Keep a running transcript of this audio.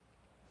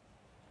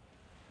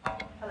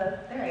Hello,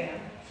 there I am.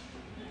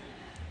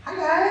 Hi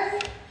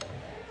guys.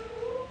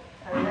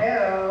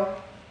 Hello.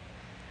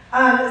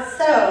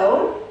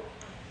 So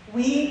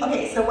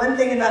one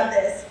thing about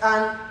this,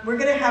 we're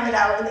going to have it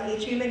out in the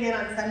atrium again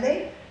on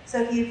Sunday.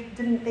 So if you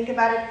didn't think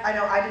about it, I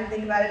know I didn't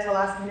think about it until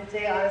last minute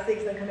today, honestly,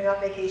 because I'm coming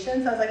off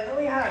vacation. So I was like, oh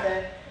yeah,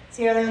 the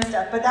Sierra Leone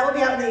stuff. But that will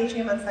be out in the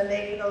atrium on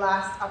Sunday for the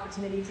last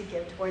opportunity to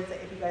give towards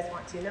it if you guys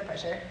want to, no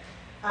pressure.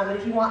 But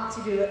if you want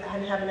to do it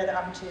and have another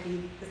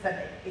opportunity, the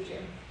Sunday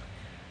atrium.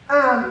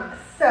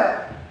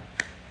 So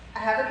I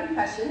have a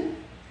confession.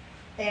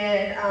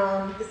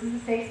 And this is a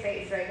safe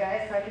space, right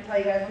guys? So I can tell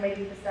you guys my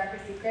deepest,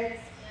 darkest secrets.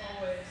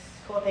 Always.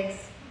 Cool, thanks.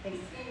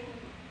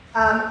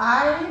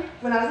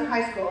 When I was in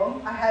high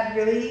school, I had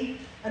really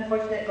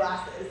unfortunate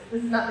glasses.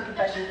 This is not the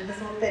confession, but this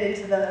will fit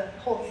into the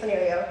whole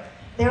scenario.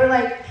 They were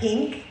like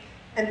pink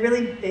and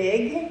really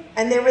big,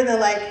 and they were the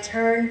like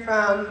turn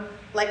from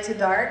light to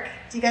dark.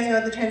 Do you guys know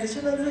what the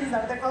transition lenses is? Is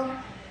that what they're called?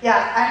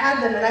 Yeah, I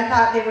had them and I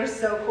thought they were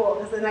so cool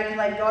because then I could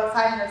like go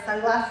outside and have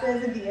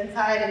sunglasses and be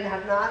inside and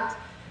have not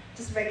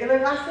just regular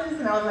glasses,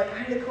 and I was like,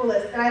 I'm the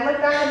coolest. And I look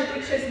back on the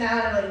pictures now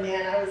and I'm like,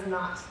 man, I was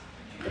not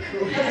the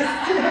coolest.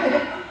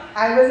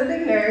 I was a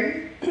big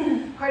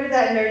nerd. Part of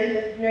that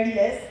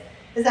nerdiness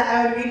is that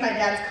I would read my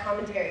dad's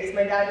commentaries.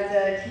 My dad was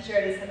a teacher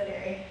at a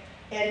seminary,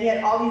 and he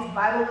had all these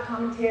Bible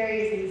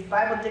commentaries and these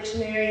Bible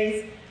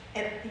dictionaries.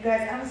 And you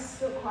guys, I was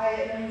so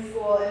quiet in high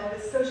school, and I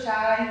was so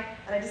shy,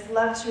 and I just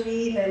loved to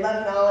read, and I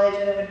loved knowledge,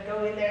 and I would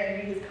go in there and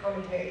read his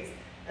commentaries.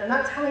 And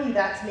I'm not telling you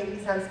that to make me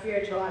sound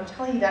spiritual. I'm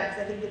telling you that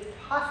because I think it's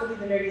possibly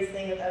the nerdiest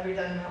thing I've ever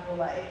done in my whole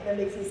life. And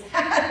it makes me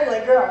sad. I'm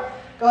like, girl,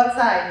 go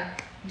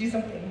outside, do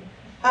something.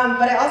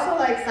 But I also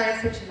like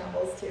science fiction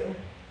novels too.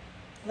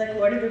 Like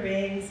Lord of the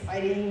Rings,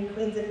 fighting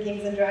queens and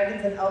kings and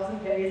dragons and elves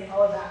and fairies,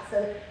 all of that.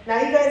 So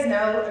now you guys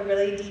know a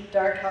really deep,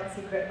 dark, held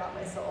secret about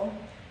my soul.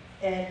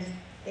 And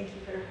thank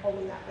you for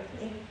holding that with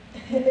me.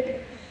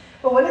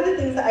 But one of the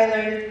things that I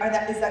learned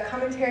is that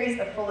commentaries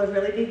are full of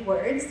really big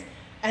words,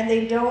 and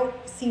they don't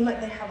seem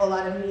like they have a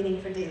lot of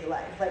meaning for daily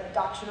life, like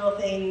doctrinal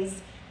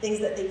things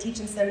that they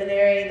teach in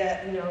seminary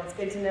that, it's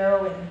good to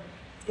know, and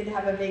it's good to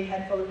have a big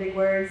head full of big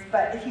words.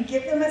 But if you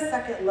give them a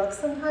second look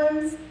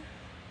sometimes,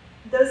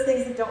 those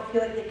things that don't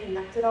feel like they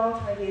connect at all to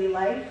our daily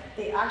life,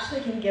 they actually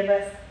can give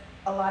us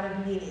a lot of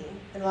meaning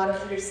and a lot of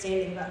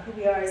understanding about who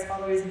we are as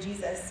followers of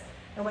Jesus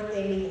and what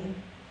they mean.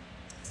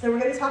 So we're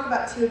going to talk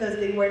about two of those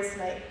big words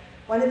tonight.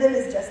 One of them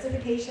is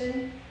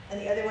justification, and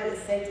the other one is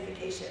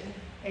sanctification.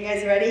 Are you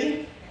guys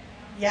ready?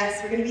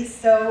 Yes, we're going to be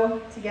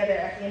so together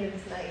at the end of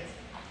this night.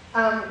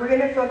 We're going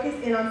to focus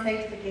in on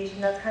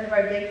sanctification. That's kind of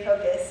our big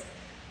focus.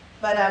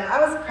 But I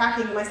was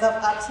cracking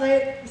myself up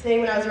today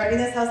when I was writing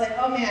this. I was like,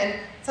 oh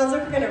man, sounds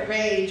like we're going to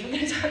rage. We're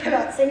going to talk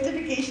about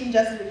sanctification,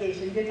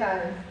 justification. Good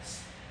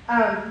times.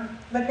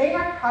 But they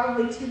are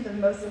probably two of the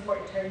most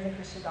important terms in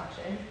Christian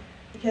doctrine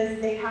because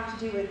they have to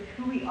do with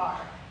who we are,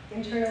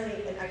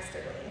 internally and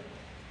externally.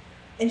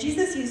 And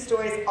Jesus used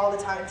stories all the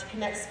time to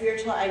connect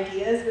spiritual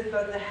ideas with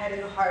both the head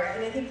and the heart.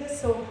 And I think that's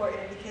so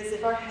important because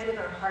if our head and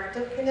our heart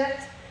don't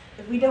connect,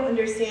 if we don't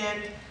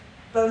understand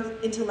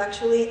both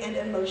intellectually and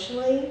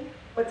emotionally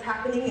what's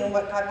happening and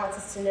what God wants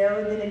us to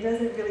know, then it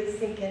doesn't really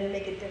sink in and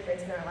make a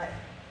difference in our life.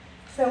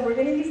 So we're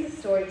going to use this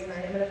story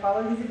tonight. I'm going to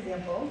follow his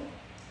example.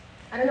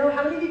 I don't know,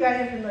 how many of you guys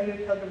are familiar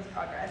with Pilgrim's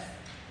Progress?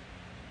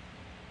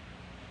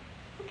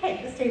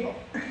 Okay, this table.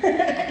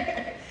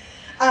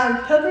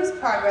 Pilgrim's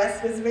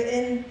Progress was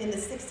written in the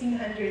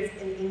 1600s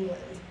in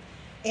England.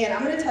 And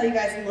I'm going to tell you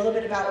guys a little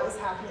bit about what was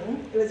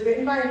happening. It was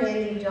written by a man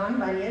named John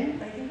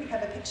Bunyan. I think we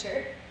have a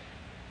picture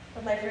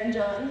of my friend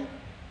John.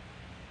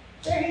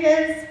 There he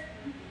is.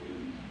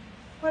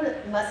 What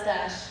a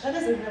mustache. That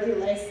is a really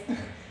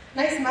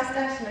nice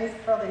mustache, nice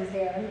curl in his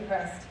hair. I'm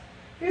impressed.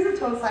 Here's a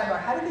total sidebar.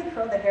 How did they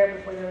curl the hair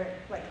before they were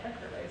like hair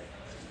curlers?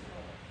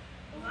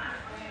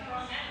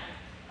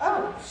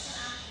 Oh.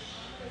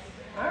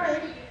 All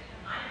right.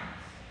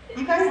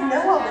 You guys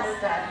know all this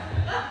stuff.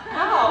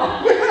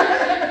 How?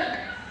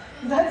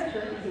 That's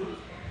crazy.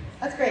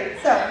 That's great.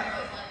 So,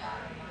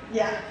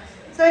 yeah.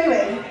 So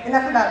anyway,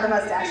 enough about the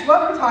mustache.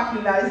 What we're talking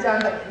about is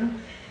John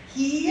Bunyan.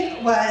 He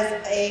was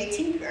a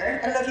tinker.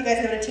 I don't know if you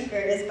guys know what a tinker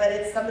is, but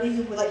it's somebody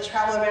who would like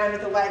travel around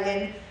with a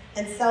wagon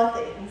and sell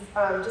things,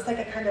 just like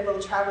a kind of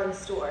little traveling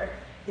store.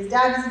 His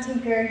dad was a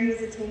tinker, he was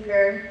a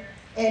tinker,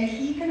 and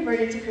he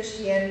converted to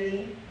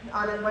Christianity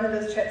on one of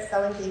those trips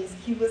selling things.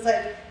 He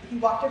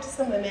walked up to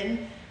some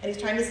women and he's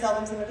trying to sell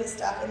them some of his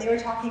stuff, and they were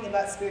talking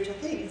about spiritual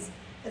things.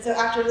 And so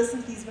after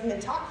listening to these women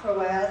talk for a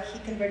while, he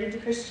converted to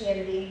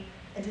Christianity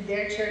and to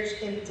their church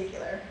in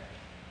particular.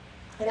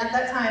 And at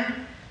that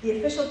time, the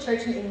official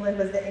church in England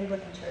was the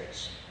Anglican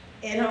Church.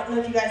 And I don't know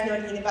if you guys know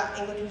anything about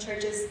Anglican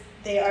churches.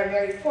 They are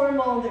very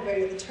formal, they're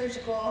very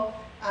liturgical.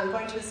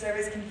 Going to a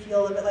service can feel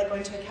a little bit like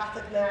going to a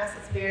Catholic Mass.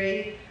 It's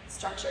very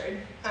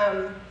structured.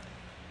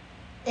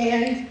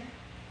 And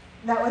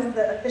that was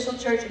the official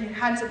church, and you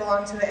had to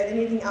belong to it, and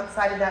anything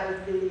outside of that was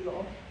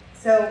illegal.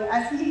 So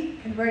as he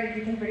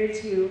converted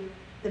to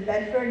the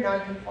Bedford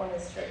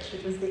Nonconformist Church,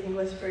 which was the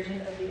English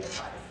version of being a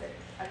Protestant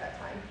at that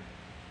time.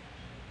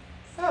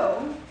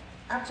 So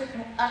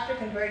after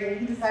converting,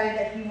 he decided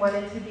that he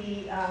wanted to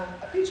be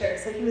a preacher.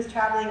 So he was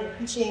traveling and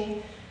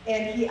preaching,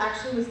 and he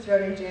actually was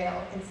thrown in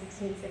jail in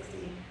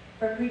 1660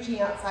 for preaching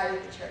outside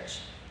of the church,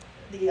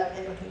 the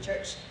Anglican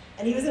church.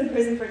 And he was in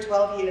prison for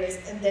 12 years,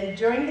 and then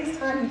during his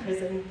time in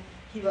prison,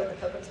 he wrote the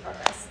Pilgrim's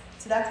Progress.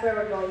 So that's where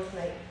we're going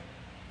tonight.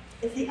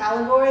 It's the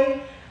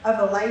allegory of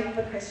the life of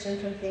a Christian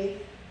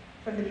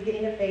from the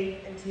beginning of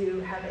faith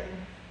into heaven.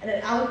 And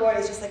an allegory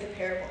is just like a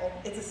parable.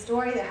 It's a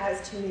story that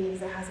has two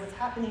meanings. It has what's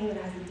happening, and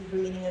it has a deeper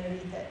meaning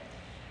underneath it.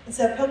 And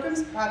so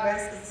Pilgrim's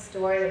Progress is the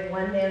story of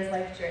one man's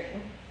life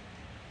journey.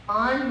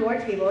 On your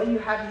table, you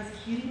have these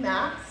cutie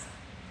maps.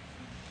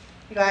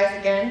 You guys,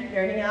 again,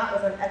 nerding out,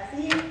 was on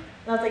Etsy. And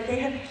I was like, they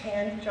have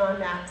hand-drawn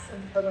maps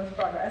of the Pilgrim's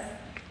Progress.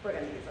 We're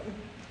going to use them.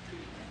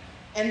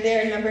 And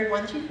they're numbered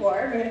 1 through 4.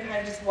 We're going to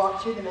kind of just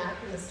walk through the map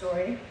and the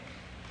story.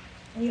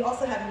 And you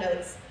also have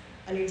notes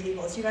on your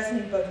table. So you guys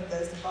need both of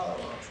those to follow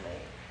along tonight.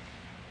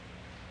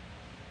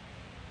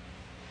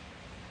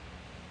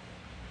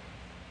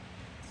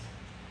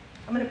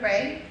 I'm going to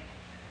pray,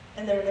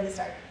 and then we're going to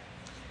start.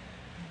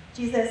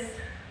 Jesus,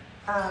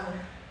 I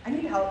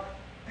need help.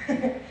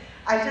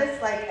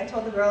 I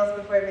told the girls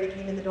before everybody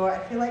came in the door,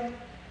 I feel like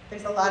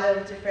there's a lot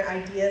of different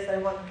ideas that I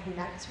want to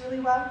connect really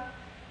well.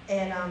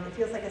 And it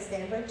feels like a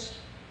sandwich,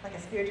 like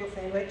a spiritual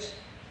sandwich,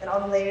 and all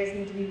the layers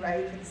need to be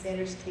right for the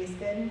sandwich to taste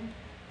good.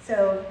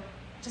 So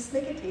just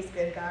make it taste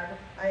good, God.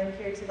 I am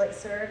here to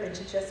serve and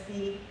to just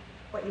be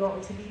what you want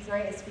me to be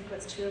tonight and speak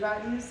what's true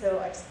about you. So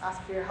I just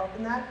ask for your help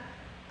in that.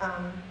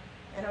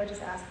 And I would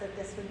just ask that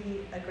this would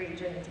be a great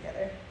journey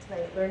together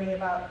tonight, learning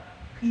about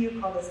who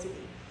you called us to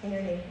be. In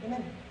your name,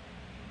 amen.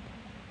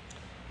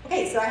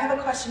 Okay, so I have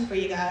a question for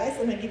you guys.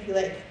 I'm going to give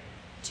you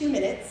 2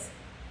 minutes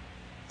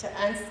to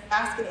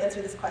ask and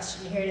answer this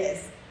question. Here it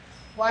is.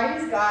 Why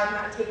does God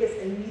not take us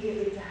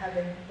immediately to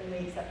heaven when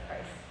we accept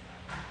Christ?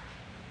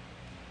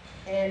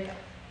 And go.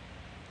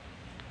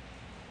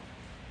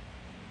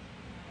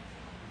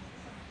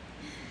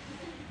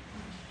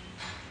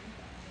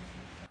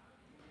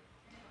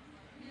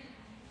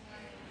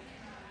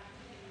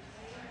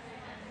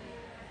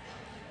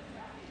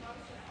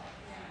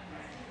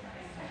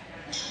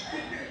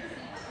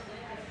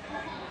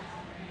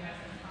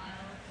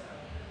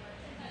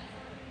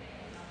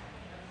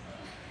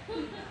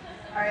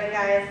 All right,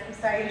 guys, I'm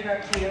sorry to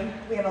interrupt you.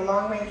 We have a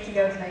long ways to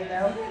go tonight,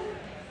 though.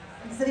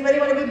 Does anybody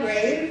want to be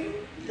brave?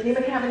 Does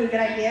anybody have any good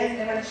ideas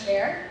they want to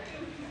share?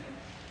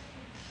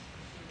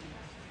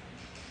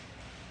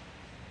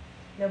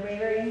 No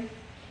bravery?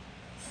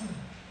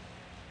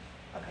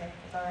 Okay,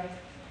 that's all right.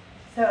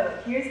 So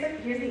here's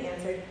the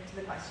answer to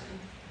the question.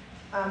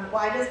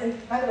 By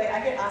the way,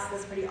 I get asked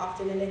this pretty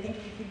often, and I think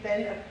if you've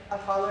been a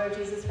follower of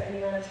Jesus for any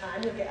amount of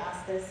time, you'll get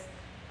asked this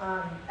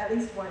at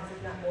least once,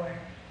 if not more.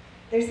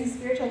 There's some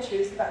spiritual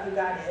truths about who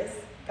God is.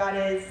 God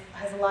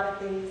has a lot of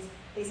things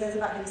that he says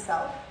about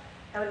himself.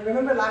 And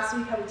remember last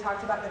week how we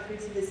talked about the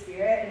fruits of the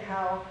Spirit and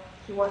how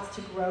he wants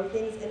to grow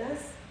things in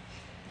us?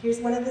 Here's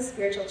one of the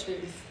spiritual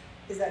truths,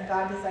 is that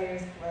God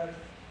desires growth.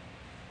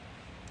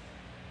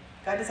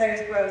 God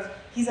desires growth.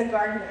 He's a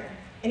gardener.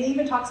 And he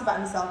even talks about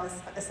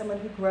himself as someone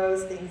who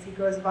grows things. He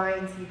grows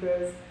vines, he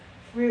grows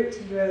fruit,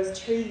 he grows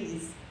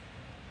trees.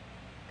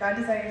 God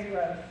desires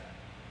growth.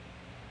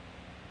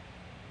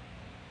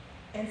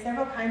 And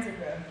several kinds of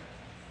growth.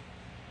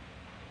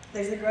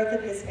 There's the growth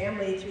of his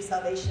family through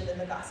salvation in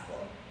the gospel.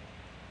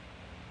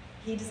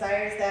 He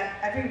desires that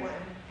everyone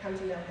come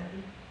to know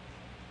him.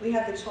 We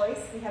have the choice,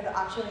 we have the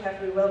option, we have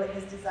free will, but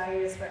his desire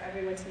is for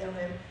everyone to know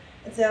him.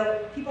 And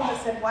so people have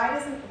said, why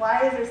is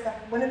there stuff?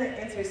 One of the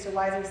answers to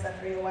why is there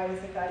suffering or why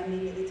doesn't God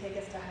immediately take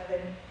us to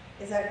heaven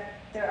is that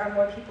there are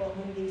more people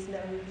who need to know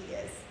who he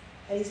is.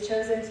 And he's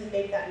chosen to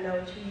make that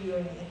known to you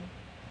and me.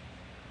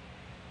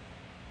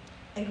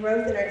 And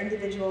growth in our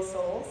individual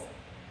souls.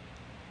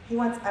 He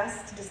wants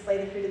us to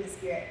display the fruit of the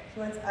Spirit. He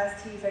wants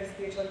us to use our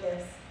spiritual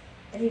gifts.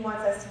 And he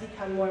wants us to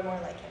become more and more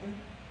like him.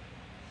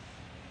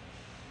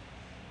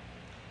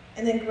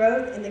 And then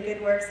growth in the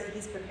good works that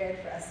he's prepared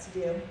for us to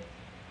do.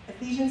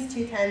 Ephesians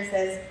 2:10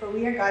 says, "For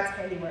we are God's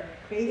handiwork,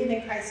 created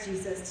in Christ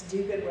Jesus to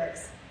do good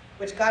works,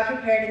 which God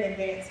prepared in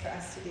advance for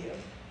us to do."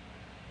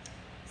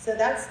 So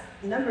that's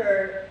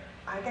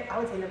I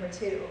would say number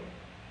 2.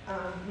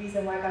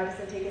 Reason why God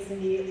doesn't take us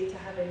immediately to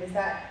heaven is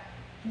that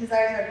he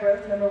desires our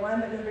growth, number 1,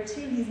 but number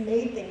 2, he's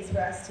made things for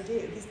us to do.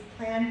 He's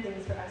planned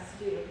things for us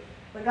to do.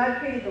 When God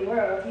created the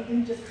world, he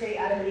didn't just create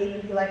Adam and Eve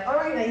and be like, all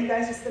right, now you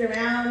guys just sit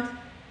around,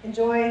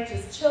 enjoy,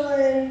 just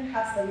chilling,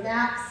 have some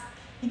naps.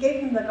 He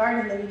gave them the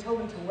garden, then he told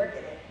them to work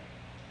in it.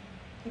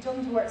 He told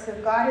them to work. So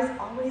God is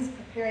always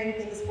preparing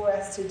things for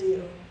us to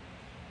do.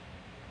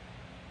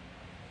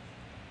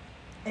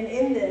 And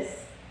in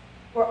this,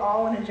 we're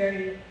all on a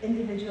journey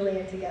individually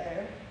and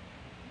together.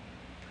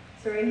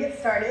 So we're going to get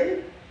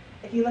started.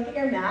 If you look at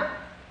your map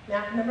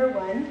number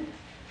 1,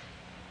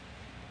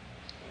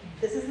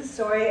 this is the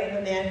story of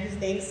a man whose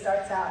name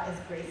starts out as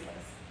Graceless.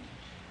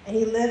 And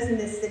he lives in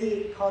this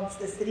city called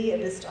the City of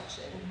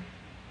Destruction.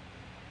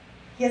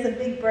 He has a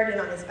big burden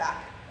on his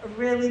back, a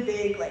really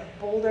big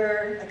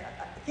boulder,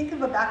 think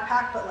of a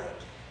backpack, but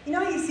You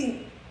know how you've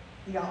seen,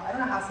 y'all, I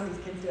don't know how some of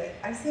these kids do it.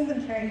 I've seen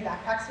them carrying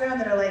backpacks around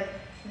that are like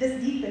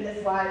this deep and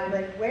this wide. I'm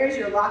like, where's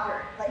your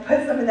locker? Like,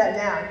 put some of that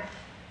down.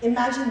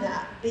 Imagine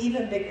that, but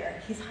even bigger.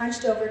 He's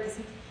hunched over because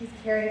he's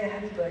carrying a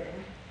heavy burden.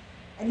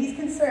 And he's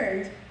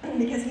concerned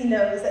because he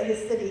knows that his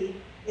city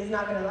is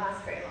not going to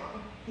last very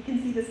long. He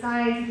can see the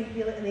signs, he can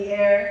feel it in the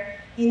air.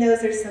 He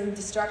knows there's some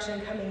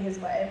destruction coming his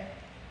way,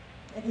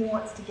 and he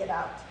wants to get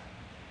out.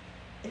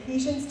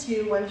 Ephesians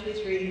 2,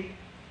 1-3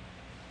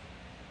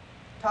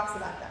 talks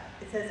about that.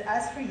 It says,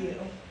 as for you,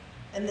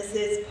 and this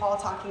is Paul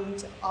talking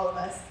to all of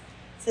us,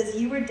 it says,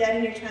 you were dead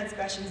in your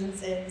transgressions and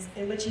sins,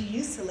 in which you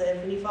used to live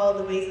when you followed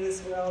the ways of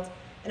this world,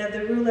 and of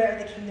the ruler of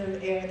the kingdom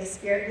of air, the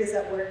spirit who is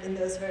at work in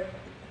those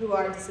who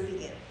are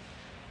disobedient.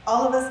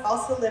 All of us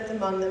also lived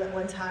among them at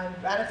one time,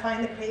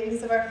 gratifying the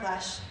cravings of our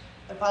flesh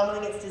and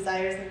following its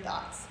desires and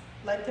thoughts.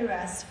 Like the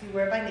rest, we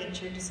were by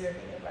nature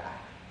deserving of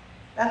wrath.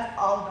 That's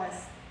all of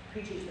us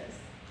pre-Jesus.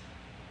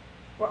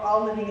 We're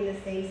all living in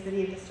the same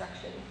city of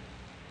destruction.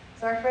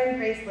 So our friend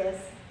Graceless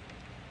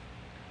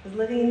was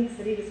living in the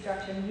city of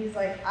destruction. He's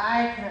like,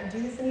 I cannot do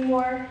this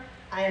anymore.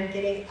 I am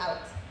getting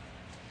out.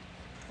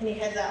 And he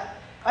heads out.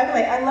 By the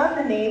way, I love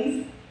the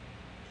names.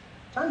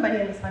 John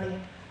Bunyan was funny.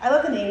 I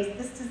love the names.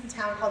 This is the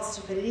town called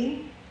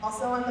Stupidity,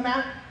 also on the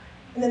map.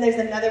 And then there's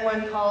another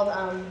one called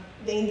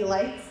Vain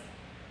Delights.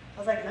 I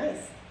was like,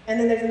 nice. And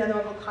then there's another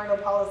one called Carnal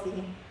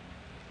Policy.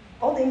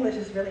 Old English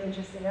is really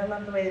interesting. I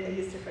love the way that they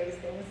used to phrase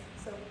things,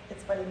 so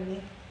it's funny to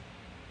me.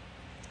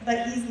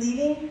 But he's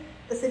leaving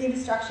the city of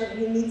destruction, and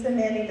he meets a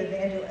man named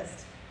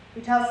Evangelist,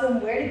 who tells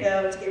him where to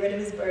go to get rid of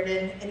his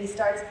burden, and he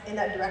starts in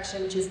that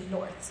direction, which is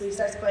north. So he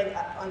starts going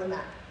up on the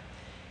map.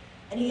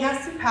 And he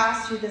has to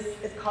pass through this,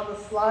 it's called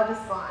the Slough de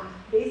Spawn.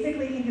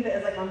 Basically, think of it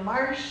as like a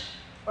marsh,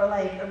 or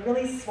like a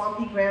really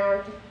swampy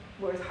ground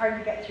where it's hard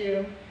to get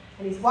through.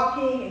 And he's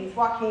walking,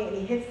 and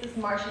he hits this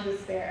marsh of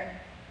despair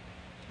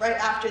right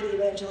after the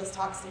evangelist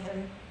talks to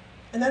him.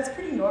 And that's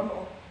pretty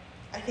normal.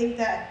 I think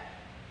that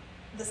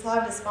the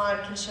Slough de Spawn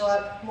can show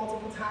up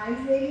multiple times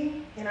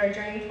maybe in our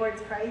journey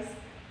towards Christ,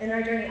 in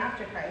our journey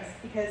after Christ,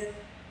 because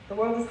the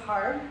world is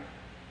hard,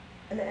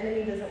 and the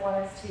enemy doesn't want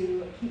us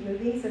to keep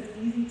moving, so it's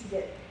easy to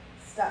get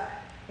stuck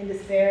in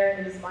despair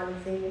and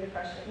despondency and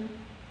depression.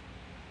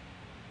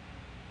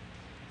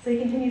 So he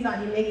continues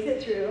on. He makes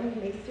it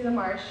through the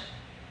marsh,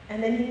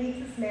 and then he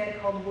meets this man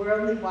called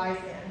Worldly Wise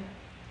Man.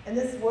 And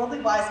this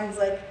Worldly Wise Man's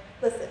like,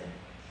 listen,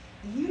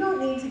 you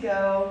don't need to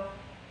go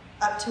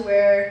up to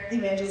where the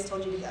evangelist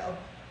told you to go.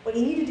 What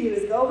you need to do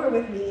is go over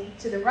with me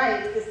to the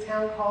right to this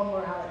town called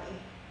Morality.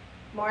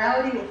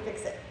 Morality will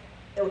fix it.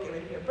 It will get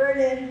rid of your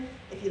burden.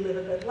 If you live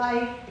a good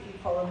life, if you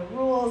follow the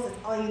rules,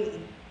 that's all you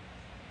need.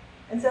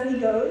 And so he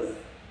goes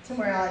to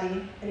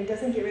Morality, and it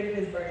doesn't get rid of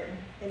his burden.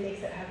 It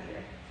makes it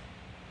heavier.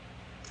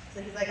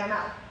 So he's like, I'm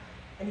out.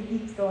 And he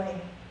keeps going.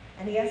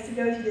 And he has to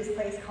go to this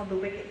place called the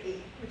Wicket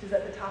Gate, which is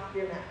at the top of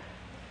your map.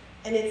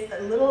 And it's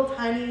a little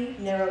tiny,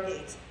 narrow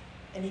gate.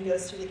 And he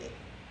goes through the gate.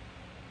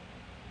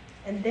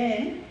 And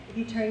then, if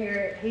you turn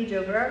your page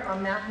over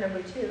on map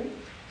number 2,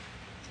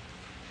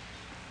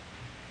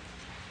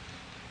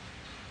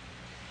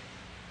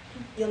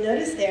 you'll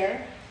notice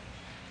there,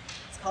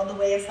 it's called the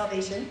Way of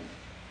Salvation.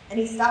 And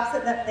he stops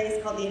at that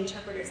place called the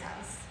Interpreter's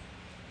House.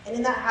 And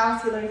in that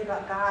house, he learns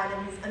about God,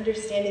 and his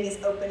understanding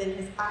is open, and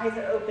his eyes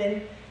are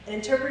open. An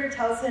interpreter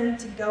tells him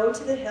to go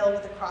to the hill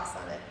with a cross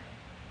on it.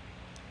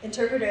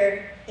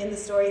 Interpreter in the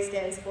story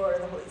stands for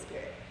the Holy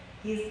Spirit.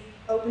 He's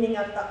opening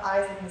up the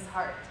eyes of his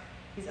heart.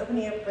 He's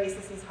opening up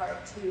Graceless's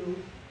heart to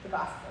the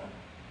gospel.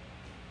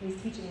 And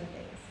he's teaching him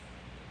things.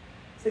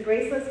 So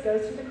Graceless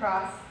goes to the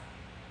cross,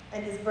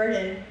 and his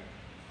burden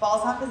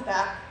falls off his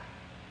back,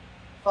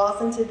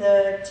 falls into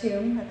the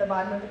tomb at the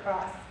bottom of the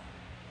cross,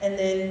 and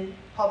then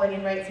Paul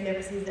Bunyan writes he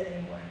never sees it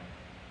anymore.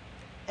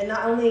 And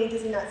not only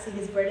does he not see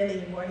his burden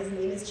anymore, his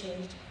name is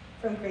changed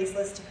from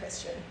Graceless to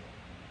Christian.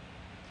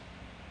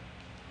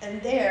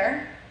 And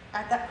there,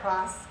 at that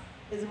cross,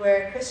 is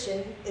where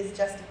Christian is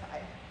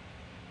justified.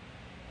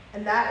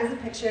 And that is a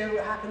picture of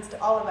what happens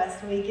to all of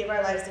us when we give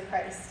our lives to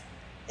Christ.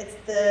 It's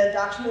the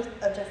doctrine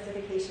of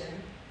justification.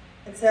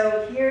 And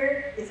so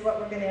here is what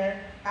we're going to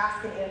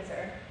ask and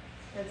answer.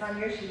 And it's on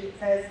your sheet. It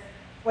says,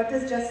 what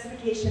does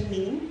justification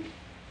mean?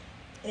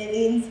 And it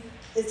means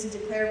is to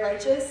declare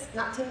righteous,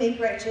 not to make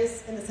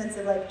righteous in the sense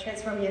of like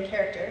transforming your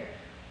character,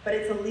 but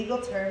it's a legal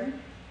term,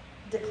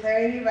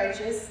 declaring you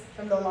righteous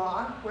from the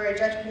law, where a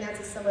judge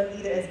pronounces someone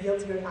either as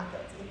guilty or not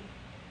guilty.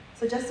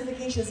 So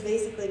justification is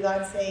basically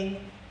God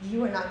saying,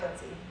 you are not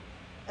guilty.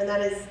 And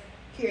that is,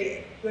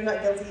 period. You are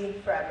not guilty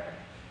forever,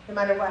 no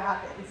matter what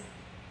happens.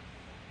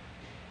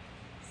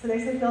 So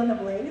there's some fill in the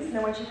blanks, and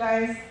I want you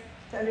guys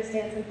to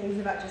understand some things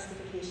about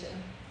justification.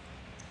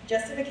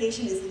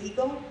 Justification is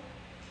legal.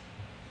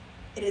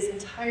 It is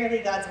entirely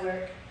God's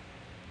work.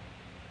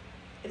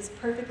 It is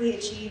perfectly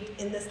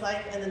achieved in this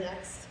life and the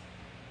next.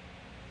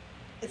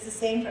 It's the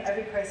same for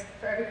every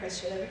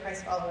Christian, every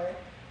Christ follower,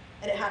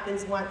 and it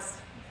happens once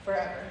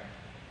forever.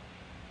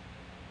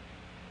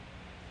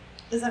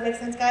 Does that make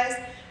sense, guys?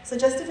 So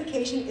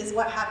justification is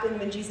what happened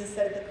when Jesus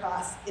said at the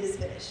cross, it is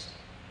finished.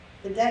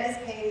 The debt is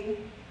paid.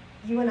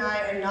 You and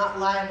I are not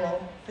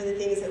liable for the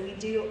things that we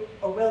do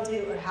or will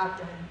do or have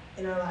done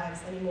in our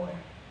lives anymore.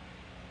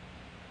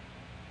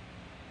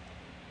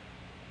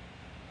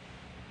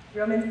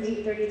 Romans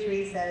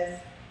 8:33 says,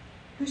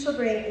 who shall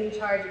bring any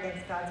charge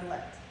against God's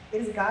elect?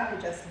 It is God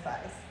who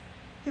justifies.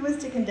 Who is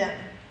to condemn?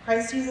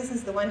 Christ Jesus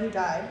is the one who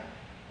died.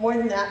 More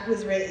than that, who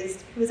was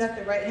raised, who is at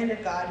the right hand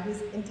of God, who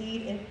is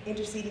indeed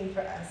interceding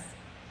for us.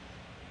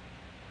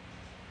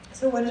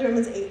 So what is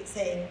Romans 8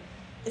 saying?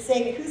 It's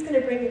saying, who's going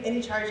to bring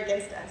any charge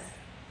against us?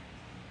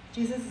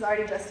 Jesus has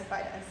already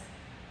justified us.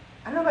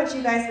 I don't know about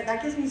you guys, but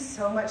that gives me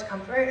so much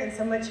comfort and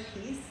so much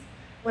peace.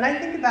 When I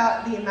think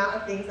about the amount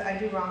of things that I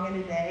do wrong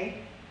in a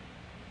day,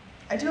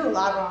 I do a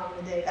lot wrong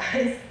in a day,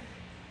 guys.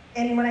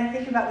 And when I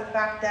think about the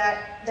fact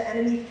that the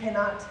enemy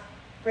cannot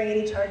bring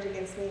any charge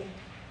against me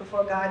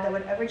before God that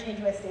would ever change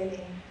my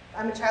standing,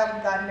 I'm a child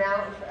of God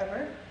now and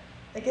forever,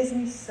 that gives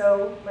me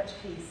so much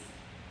peace.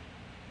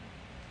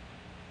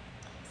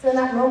 So in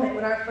that moment,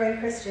 when our friend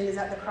Christian is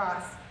at the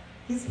cross,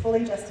 he's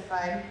fully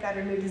justified. God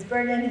removed his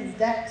burden, his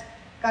debt.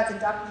 God's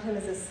adopted him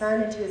as a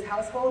son into his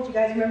household. You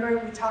guys remember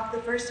we talked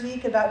the first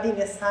week about being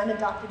a son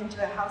adopted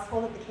into a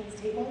household at the king's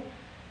table?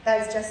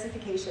 That is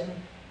justification.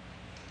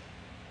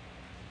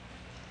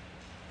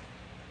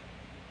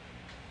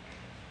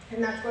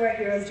 And that's where our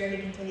hero's journey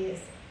continues.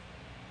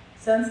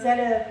 So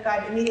instead of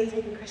God immediately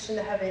taking Christian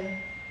to heaven,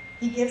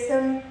 he gives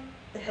him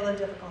the hill of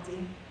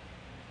difficulty,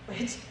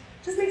 which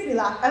just makes me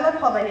laugh. I love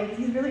Paul by name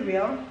because he's really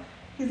real.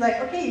 He's like,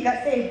 okay, you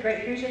got saved, great,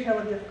 here's your hill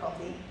of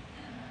difficulty.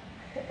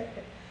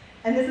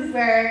 And this is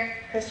where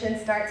Christian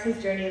starts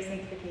his journey of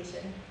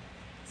sanctification.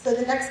 So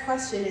the next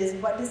question is,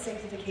 what does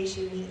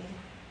sanctification mean?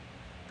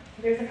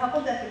 There's a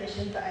couple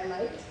definitions that I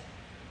liked.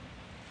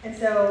 And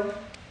so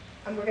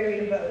we're going to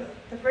read them both.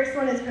 The first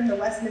one is from the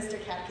Westminster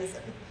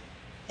Catechism.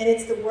 And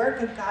it's the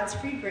work of God's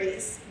free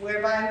grace,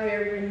 whereby we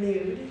are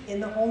renewed in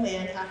the whole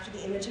man after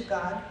the image of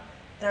God,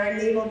 and are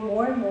enabled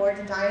more and more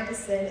to die unto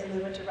sin and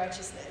live unto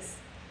righteousness.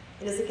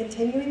 It is a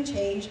continuing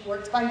change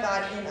worked by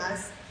God in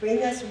us,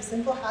 freeing us from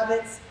sinful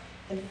habits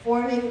and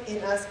forming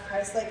in us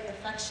Christ-like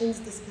affections,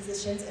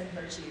 dispositions, and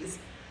virtues.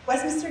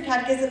 Westminster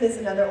Catechism is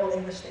another Old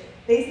English name.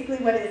 Basically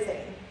what it's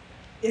saying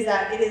is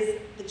that it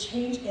is the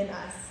change in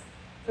us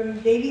from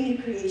baby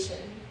new creation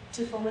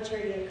to full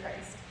maturity in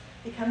Christ,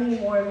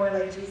 becoming more and more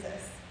like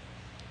Jesus.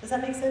 Does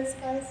that make sense,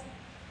 guys?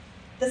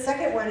 The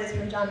second one is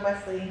from John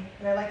Wesley,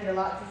 and I like it a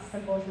lot because it's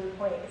simple and to the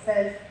point. It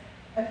says,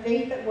 a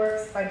faith that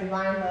works by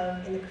divine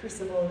love in the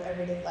crucible of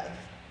everyday life.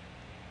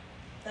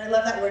 And I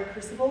love that word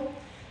crucible,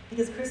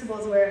 because crucible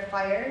is where a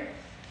fire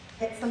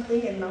hits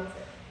something and melts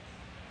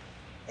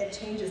it. It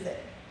changes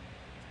it.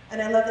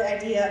 And I love the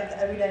idea of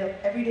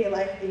the everyday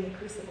life being a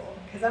crucible.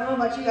 Because I don't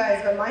know about you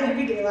guys, but my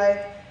everyday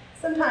life,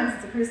 sometimes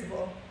it's a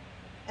crucible.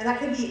 And that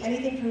could be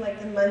anything from like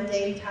the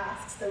mundane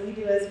tasks that we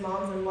do as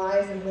moms and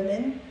wives and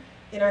women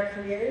in our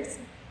careers,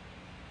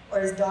 or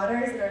as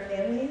daughters in our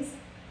families.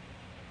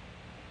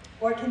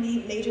 Or it can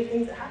be major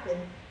things that happen.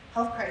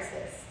 Health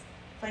crisis,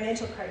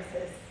 financial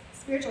crisis,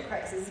 spiritual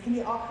crisis. It can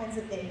be all kinds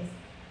of things.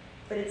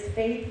 But it's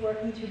faith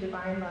working through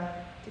divine love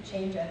to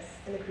change us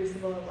in the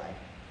crucible of life.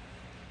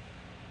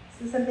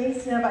 So some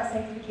things to know about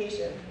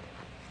sanctification.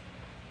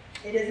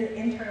 It is an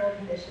internal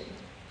condition.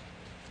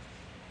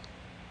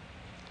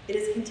 It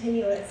is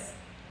continuous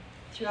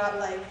throughout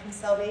life, from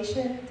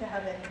salvation to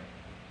heaven.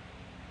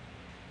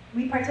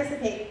 We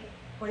participate.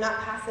 We're not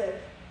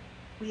passive.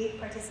 We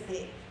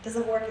participate. It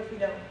doesn't work if we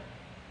don't.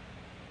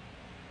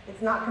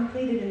 It's not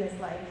completed in this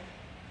life.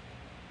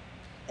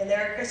 And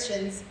there are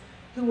Christians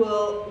who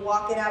will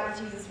walk it out with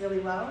Jesus really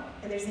well,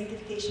 and their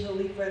sanctification will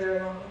be further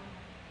along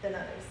than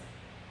others.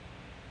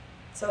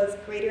 So it's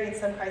greater in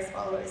some Christ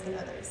followers than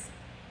others.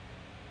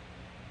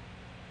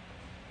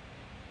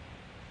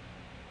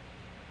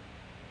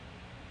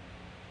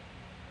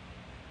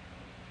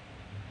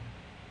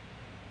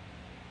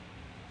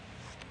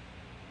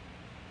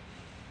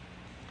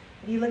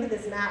 If you look at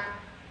this map,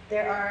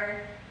 there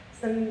are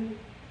some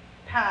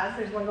paths.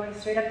 There's one going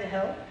straight up the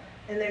hill,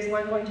 and there's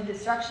one going to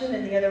destruction,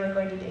 and the other one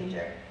going to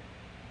danger.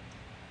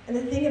 And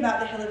the thing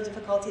about the hill of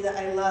difficulty that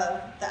I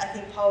love, that I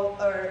think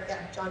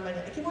John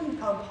Bunyan, I keep wanting to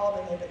call him Paul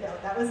Bunyan, but no,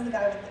 that was the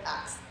guy with the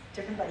axe,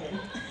 different Bunyan.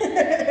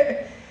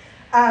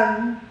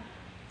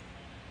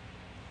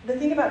 The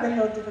thing about the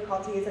hill of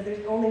difficulty is that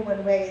there's only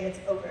one way and it's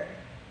over.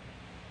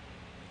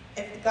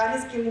 If God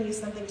has given you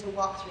something to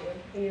walk through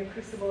in your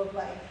crucible of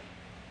life,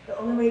 the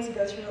only way to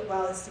go through it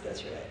well is to go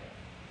through it.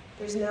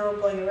 There's no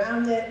going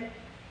around it.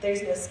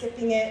 There's no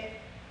skipping it.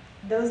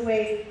 Those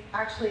ways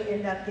actually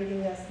end up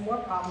giving us more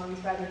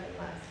problems rather than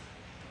less.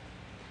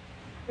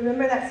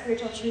 Remember that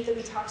spiritual truth that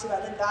we talked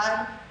about, that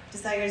God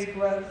desires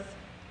growth,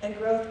 and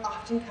growth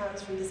often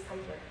comes from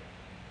discomfort.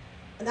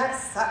 And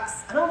that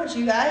sucks. I don't know about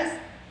you guys,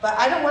 but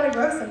I don't want to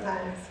grow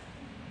sometimes,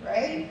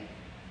 right?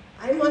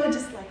 I want to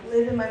just like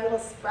live in my little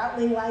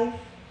sproutling life,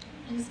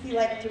 just be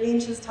like 3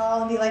 inches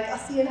tall and be like, I'll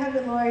see you in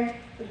heaven, Lord.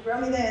 But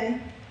grow me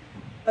then.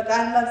 But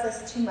God loves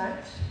us too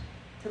much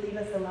to leave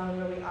us alone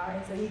where we are,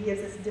 and so he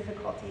gives us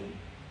difficulty.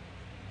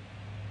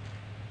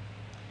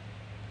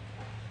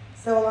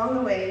 So along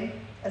the way,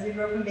 as we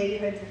grow from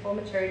babyhood to full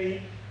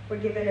maturity, we're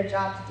given a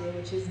job to do,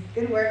 which is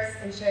good works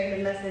and sharing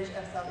the message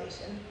of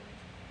salvation.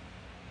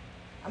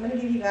 I'm going to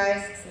give you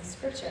guys some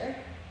scripture,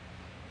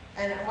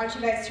 and I want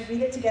you guys to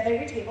read it together at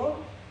your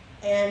table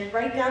and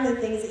write down the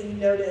things that you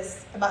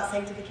notice about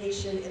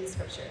sanctification in the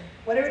scripture.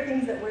 What are the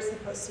things that we're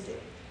supposed to do?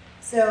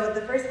 So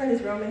the first one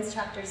is Romans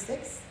chapter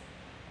 6,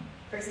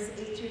 verses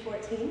 8 through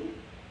 14.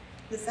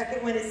 The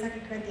second one is 2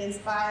 Corinthians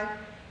 5,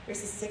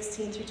 verses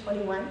 16 through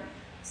 21.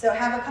 So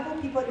have a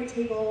couple people at your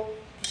table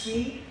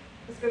read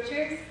the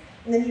scriptures,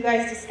 and then you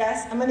guys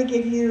discuss. I'm going to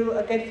give you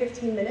a good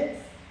 15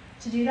 minutes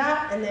to do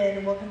that, and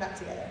then we'll come back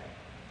together.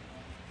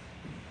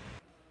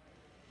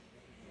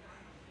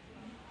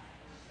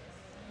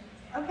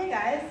 Okay,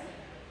 guys.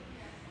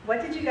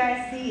 What did you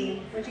guys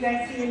see? What did you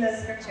guys see in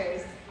those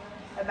scriptures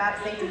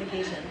about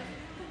sanctification?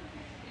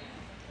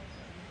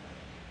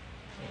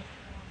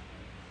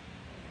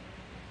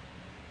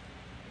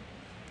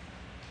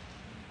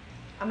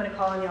 I'm going to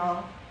call on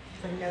y'all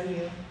because I know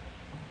you.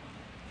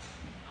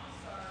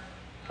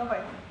 Go for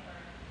it.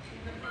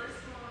 The first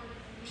one,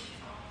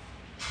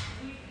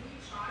 we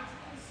tried to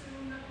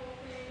consume the whole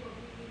thing, but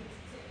we needed to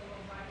take a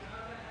little bite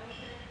out of that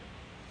elephant.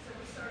 So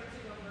we started to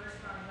go verse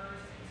by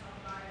verse and talk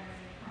about it as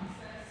a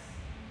process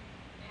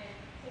and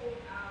pull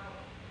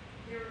out.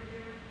 There were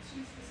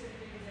two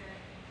specific things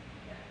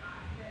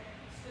that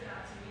stood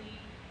out to me.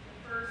 The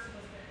first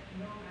was that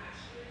no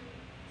mastery,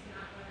 to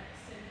not let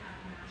sin have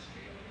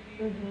mastery over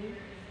you. Mm-hmm.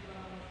 There is a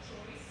level of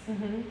choice.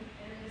 Mm-hmm.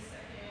 And then the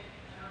second,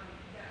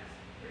 that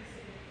was pretty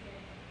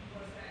significant,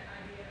 was that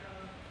idea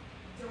of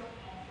don't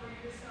offer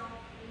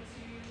yourself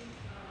into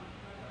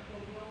like the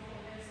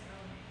willfulness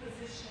of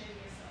positioning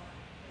yourself.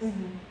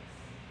 Mm-hmm.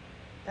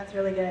 That's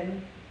really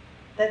good.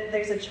 That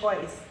there's a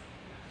choice.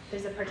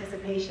 There's a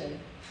participation.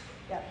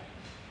 Yep.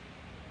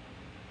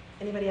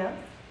 Anybody else?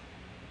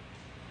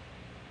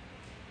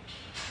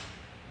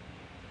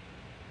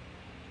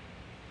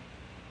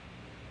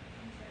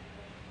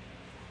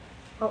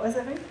 What was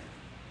it, Mike?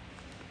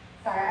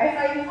 Sorry, I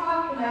saw you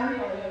talk and now I'm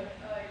calling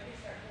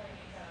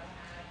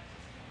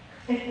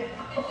you.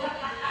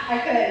 I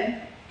could.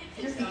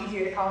 It'd just be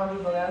easier to call on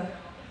people though.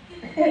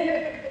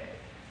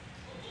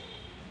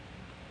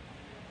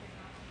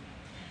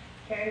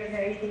 Karen, was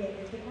there anything at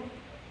your table?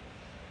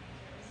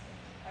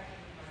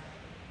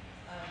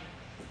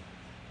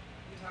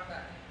 We talked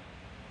about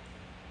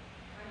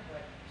kind of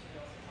what she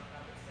also talked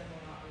about, but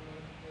similar, not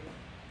related,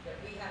 that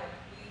we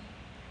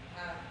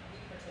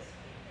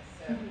participate in this.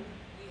 So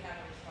we have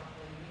a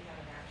responsibility, we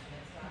have an action.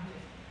 It's not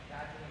just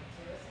God doing it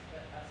to us,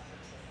 but us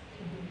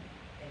participating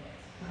in it.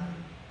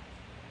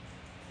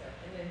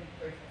 And then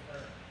grateful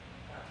for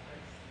God's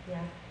grace.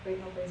 Yeah,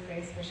 grateful for His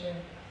grace for sure.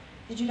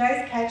 Did you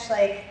guys catch,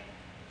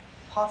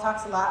 Paul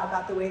talks a lot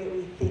about the way that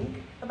we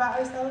think about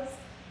ourselves?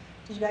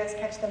 Did you guys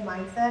catch the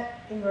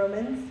mindset in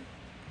Romans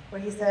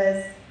where he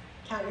says,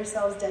 count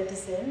yourselves dead to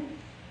sin?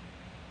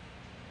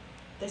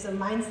 There's a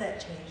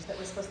mindset change that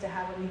we're supposed to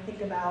have when we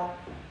think about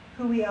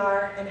who we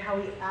are and how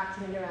we act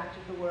and interact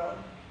with the world.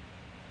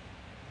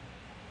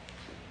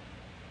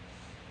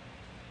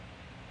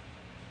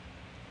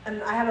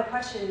 And I have a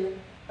question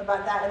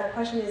about that, and that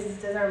question is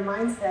does our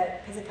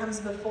mindset, because it comes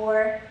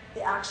before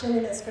the action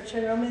in that scripture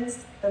in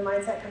Romans, the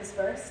mindset comes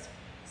first.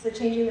 So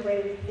changing the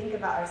way we think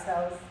about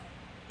ourselves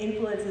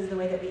influences the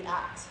way that we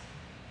act,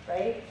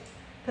 right?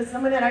 Because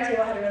someone at our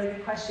table had a really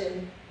good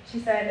question. She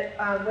said,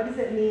 what does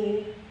it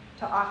mean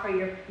to offer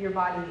your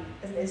body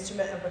as an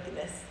instrument of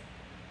wickedness?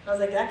 And I was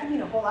like, that could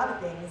mean a whole lot of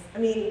things. I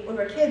mean, when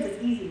we're kids,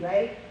 it's easy,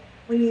 right?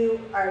 When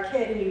you are a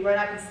kid and you run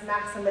up and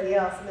smack somebody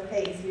else in the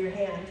face with your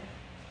hand,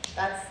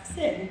 that's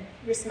sin.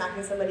 You're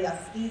smacking somebody else.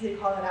 It's easy to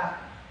call it out.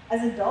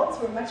 As adults,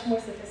 we're much more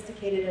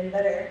sophisticated and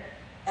better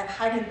at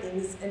hiding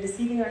things and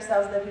deceiving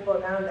ourselves and the people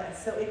around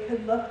us. So it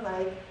could look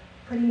like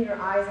putting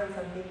your eyes on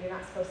something you're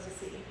not supposed to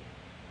see.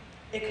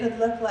 It could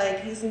look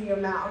like using your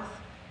mouth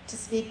to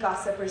speak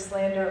gossip or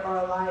slander or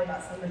a lie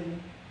about somebody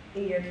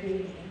in your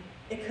community.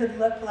 It could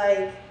look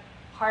like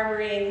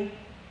harboring,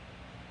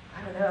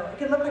 I don't know, it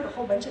could look like a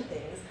whole bunch of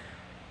things.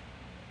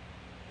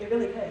 It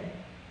really could.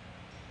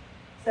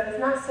 So it's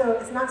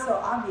not so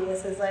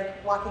obvious as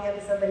like walking up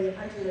to somebody and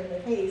punching them in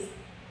the face.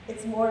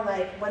 It's more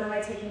like, what am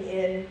I taking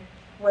in?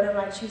 What am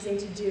I choosing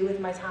to do with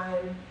my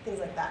time? Things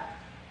like that.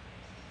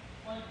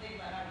 One thing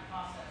about having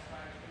process,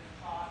 right? There's a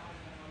thought,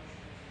 there's an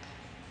emotion, there's an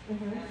action.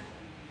 Mm-hmm. That's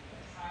what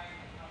we try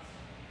and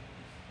constantly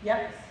use. Yep.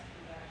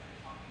 We've actually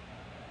talking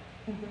about that.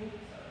 Mm-hmm.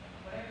 So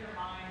whatever your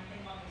mind,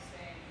 think on these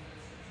things,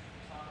 those scriptures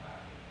we talk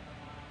about in our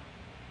mind.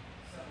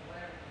 So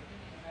whatever we're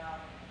thinking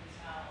about is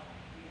how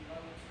we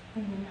emote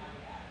and how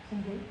we act.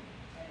 Mm-hmm.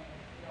 And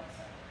they don't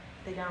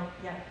separate. They don't,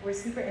 yeah. We're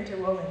super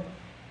interwoven.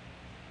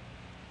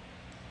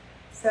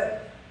 So,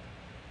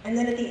 and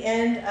then at the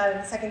end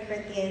of 2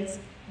 Corinthians,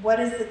 what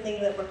is the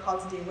thing that we're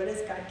called to do? What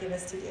does God give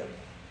us to do?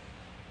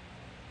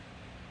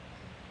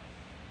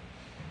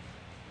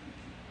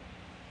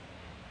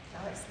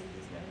 Y'all are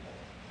sleepy,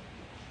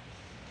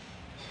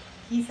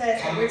 He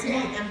says that we're to be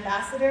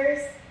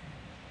ambassadors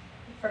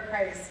for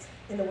Christ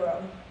in the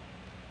world.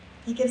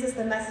 He gives us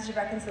the message of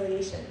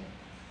reconciliation,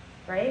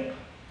 right?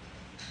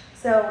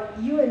 So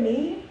you and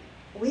me,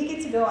 we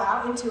get to go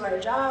out into our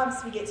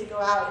jobs, we get to go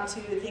out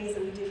into the things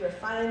that we do for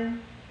fun,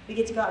 we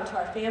get to go out into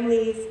our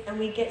families, and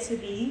we get to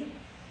be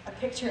a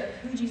picture of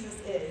who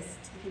Jesus is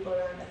to the people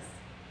around us.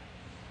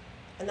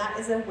 And that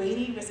is a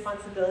weighty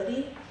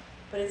responsibility,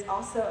 but it's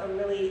also a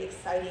really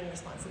exciting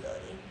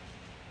responsibility.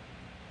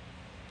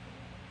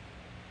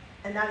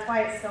 And that's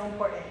why it's so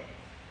important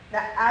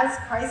that as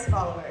Christ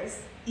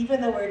followers,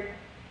 even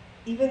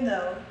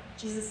though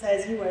Jesus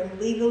says you are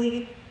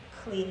legally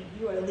clean,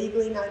 you are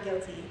legally not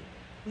guilty,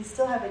 we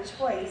still have a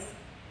choice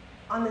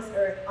on this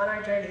earth, on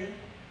our journey,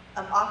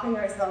 of offering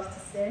ourselves to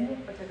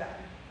sin or to God.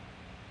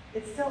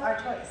 It's still our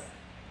choice.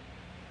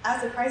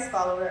 As a Christ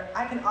follower,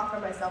 I can offer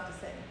myself to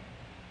sin.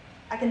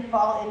 I can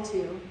fall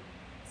into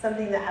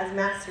something that has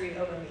mastery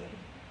over me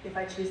if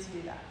I choose to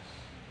do that.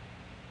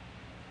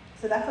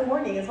 So that's a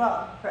warning as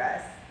well for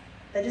us,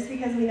 that just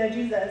because we know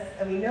Jesus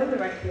and we know the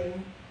right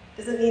thing,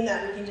 doesn't mean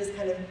that we can just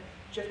kind of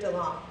drift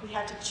along. We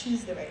have to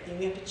choose the right thing.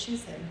 We have to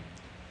choose him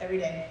every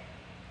day.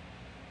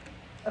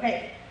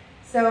 Okay,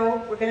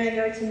 so we're going to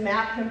go to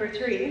map number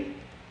 3.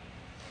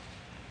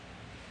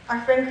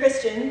 Our friend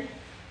Christian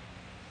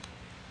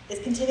is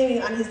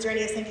continuing on his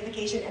journey of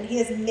sanctification, and he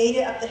has made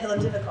it up the hill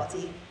of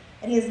difficulty.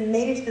 And he has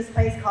made it to this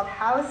place called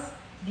House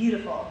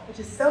Beautiful, which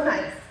is so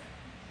nice.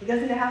 He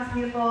goes into House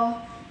Beautiful,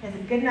 he has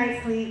a good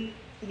night's sleep,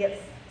 he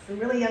gets some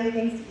really yummy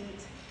things to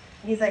eat,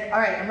 and he's like, all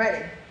right, I'm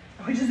ready.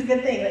 Which is a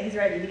good thing that he's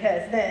ready,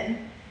 because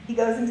then he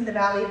goes into the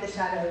valley of the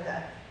shadow of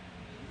death.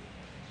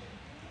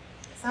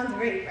 Sounds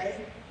great, right?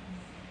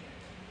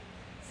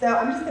 So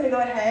I'm just going to go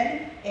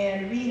ahead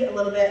and read a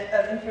little bit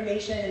of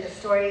information in the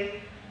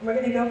story, and we're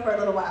going to go for a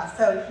little while.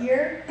 So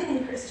here,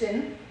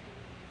 Christian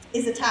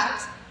is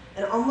attacked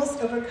and almost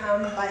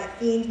overcome by a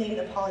fiend named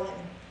Apollyon,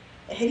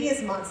 a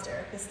hideous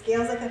monster with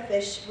scales like a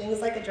fish,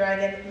 wings like a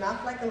dragon,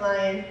 mouth like a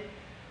lion.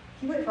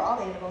 He went for all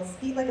the animals,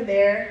 feet like a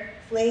bear,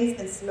 flames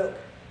and smoke.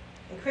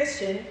 And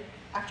Christian,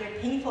 after a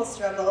painful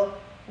struggle,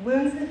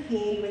 wounds the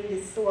fiend with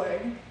his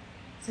sword.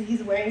 So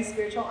he's wearing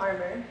spiritual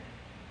armor,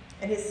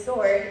 and his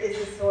sword is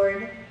the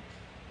sword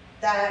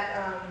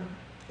that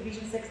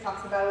Ephesians 6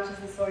 talks about, which is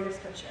the sword of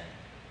Scripture.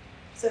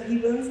 So he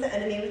wounds the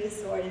enemy with his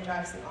sword and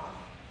drives him off.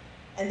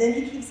 And then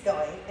he keeps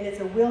going, and it's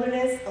a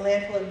wilderness, a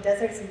land full of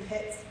deserts and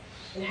pits,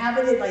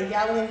 inhabited by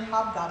yowling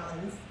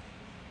hobgoblins.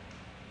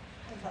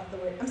 I love the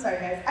word. I'm sorry,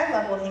 guys. I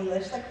love Old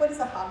English. Like, what is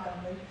a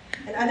hobgoblin?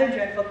 And other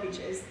dreadful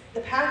creatures.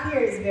 The path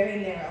here is very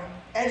narrow,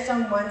 edged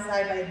on one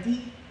side by a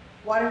deep,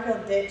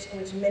 water-filled ditch in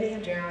which many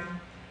have drowned,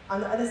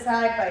 on the other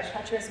side by a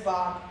treacherous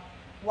bog.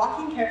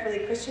 Walking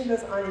carefully, Christian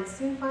goes on and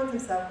soon finds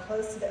himself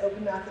close to the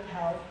open mouth of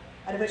hell,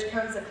 out of which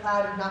comes a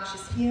cloud of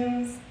noxious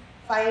fumes,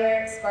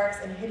 fire, sparks,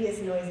 and hideous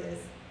noises.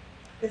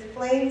 With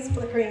flames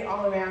flickering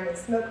all around and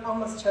smoke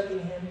almost choking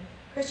him,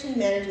 Christian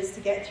manages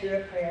to get through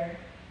a prayer.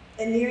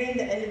 And nearing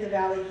the end of the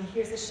valley, he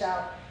hears a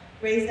shout,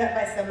 raised up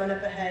by someone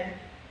up ahead.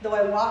 Though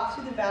I walk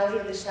through the valley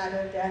of the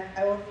shadow of death,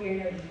 I will fear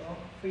no evil,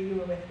 for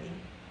you are with me.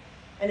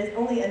 And as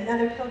only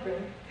another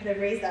pilgrim could have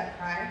raised that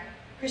cry,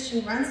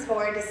 Christian runs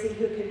forward to see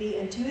who it could be,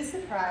 and to his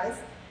surprise,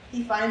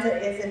 he finds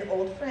it is an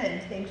old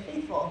friend named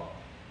Faithful,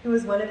 who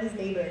was one of his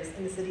neighbors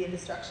in the city of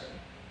destruction.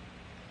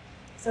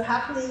 So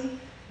happily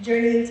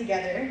journeying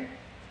together,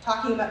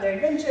 talking about their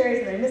adventures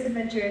and their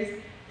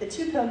misadventures, the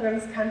two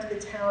pilgrims come to the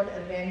town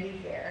of Vanity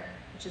Fair,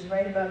 which is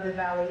right above the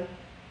valley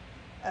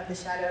of the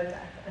shadow of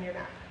death on your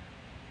map.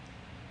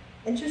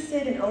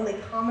 Interested in only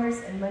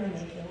commerce and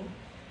money-making,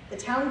 the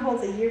town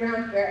holds a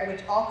year-round fair at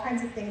which all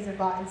kinds of things are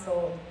bought and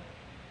sold.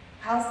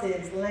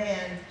 Houses,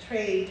 land,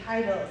 trade,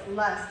 titles,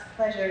 lust,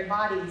 pleasure,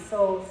 bodies,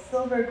 souls,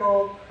 silver,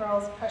 gold,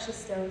 pearls, precious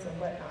stones, and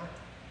whatnot.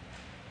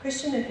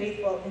 Christian and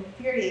Faithful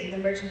infuriate the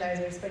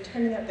merchandisers by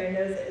turning up their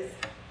noses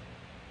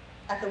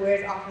at the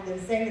wares offered them,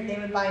 saying that they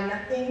would buy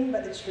nothing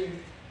but the truth.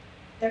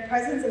 Their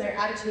presence and their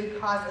attitude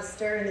cause a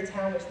stir in the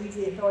town, which leads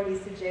the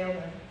authorities to jail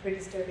them for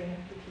disturbing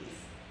the peace.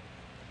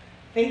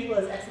 Faithful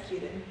is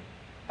executed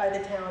by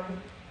the town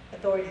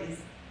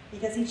authorities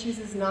because he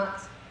chooses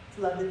not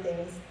to love the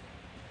things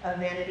of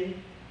Vanity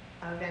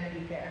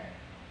Fair.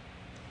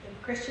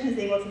 The Christian is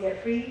able to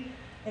get free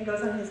and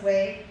goes on his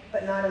way,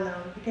 but not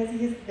alone, because he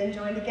has been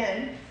joined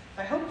again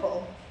by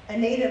Hopeful, a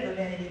native of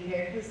Vanity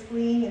Fair, who is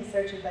fleeing in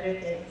search of better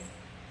things.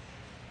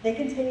 They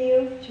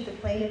continue through the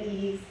plain of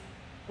ease,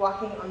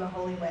 walking on the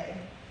holy way.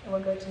 And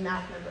we'll go to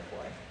map number 4.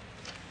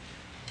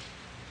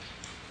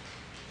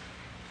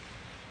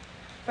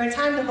 For a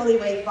time, the holy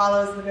way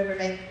follows the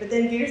riverbank, but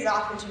then veers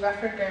off into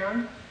rougher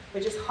ground,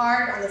 which is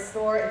hard on the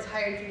sore and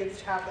tired feet of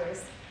the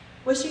travelers.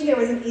 Wishing there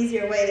was an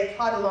easier way, they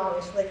plod along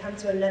until they come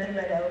to another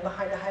meadow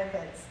behind a high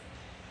fence.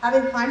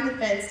 Having climbed the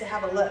fence to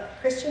have a look,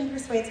 Christian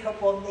persuades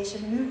Hopeful that they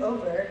should move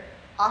over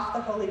off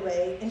the holy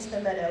way into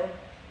the meadow,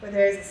 where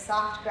there is a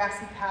soft,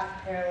 grassy path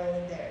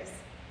paralleling theirs.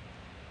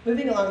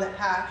 Moving along that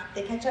path,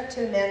 they catch up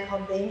to a man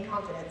called Vain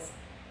Confidence,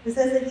 who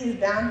says that he is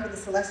bound for the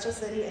celestial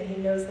city and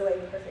he knows the way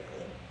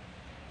perfectly.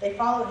 They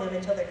follow him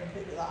until they're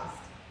completely lost.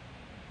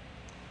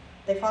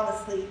 They fall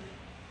asleep.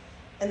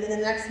 And then the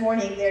next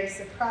morning, they're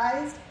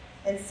surprised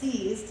and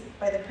seized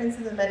by the prince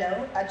of the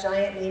meadow, a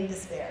giant named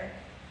Despair.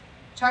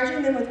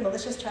 Charging them with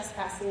malicious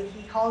trespassing,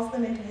 he hauls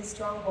them into his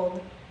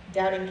stronghold,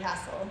 Doubting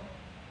Castle,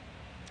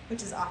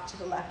 which is off to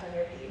the left on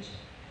your page,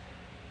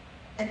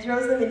 and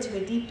throws them into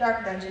a deep,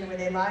 dark dungeon where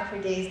they lie for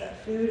days without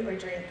food or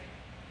drink.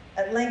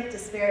 At length,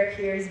 Despair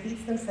appears,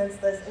 beats them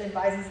senseless, and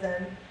advises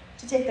them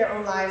to take their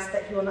own lives so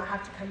that he will not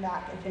have to come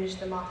back and finish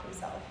them off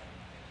himself.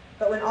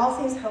 But when all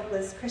seems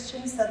hopeless,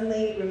 Christian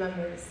suddenly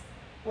remembers,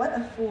 what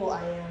a fool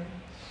I am.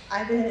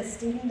 I've been in a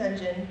stinking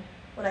dungeon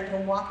when I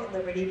can walk at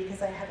liberty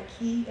because I have a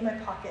key in my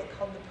pocket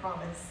called the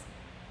Promise,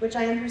 which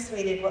I am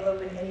persuaded will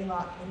open any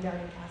lock in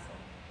Doubting Castle.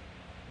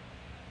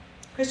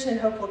 Christian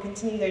and Hope will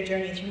continue their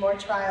journey through more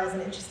trials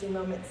and interesting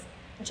moments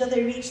until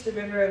they reach the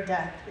River of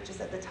Death, which is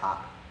at the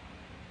top.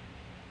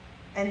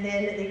 And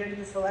then they go to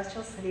the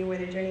celestial city where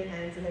their journey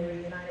ends and they're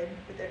reunited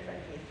with their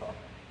friend Faithful.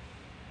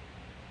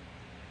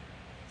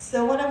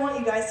 So what I want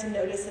you guys to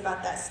notice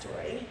about that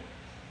story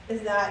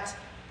is that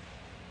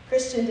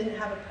Christian didn't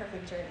have a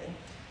perfect journey.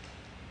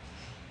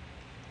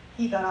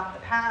 He got off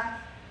the path,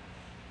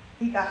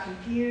 he got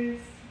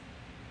confused,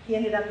 he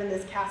ended up in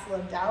this castle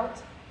of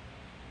doubt.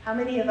 How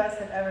many of us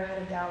have ever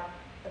had a doubt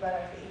about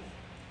our faith?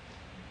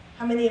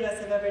 How many of us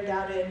have ever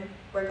doubted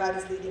where God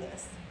is leading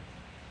us?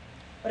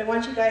 What I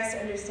want you guys to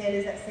understand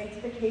is that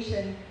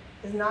sanctification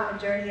is not a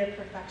journey of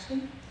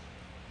perfection.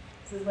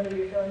 This is one of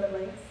your fill in the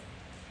blanks.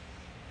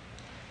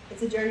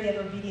 It's a journey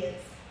of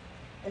obedience,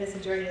 and it's a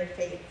journey of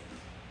faith.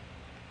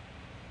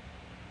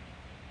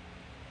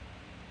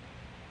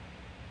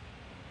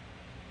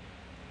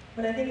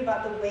 When I think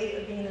about the weight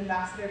of being an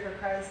ambassador for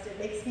Christ, it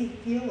makes me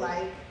feel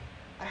like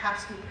I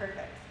have to be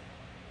perfect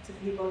to the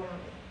people around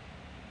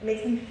me. It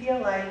makes me feel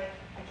like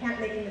I can't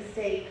make a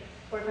mistake,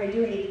 or if I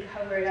do, I need to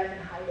cover it up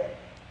and hide it.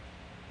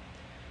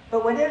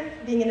 But what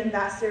if being an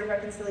ambassador of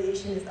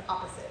reconciliation is the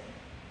opposite?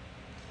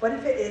 What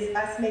if it is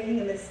us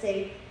making a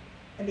mistake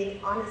and being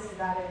honest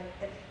about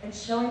it and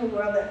showing the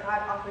world that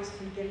God offers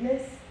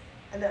forgiveness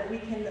and that we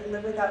can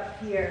live without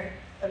fear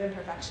of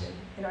imperfection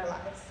in our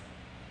lives?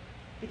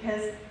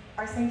 Because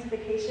our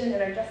sanctification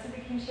and our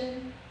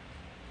justification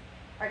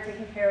are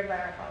taken care of by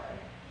our Father.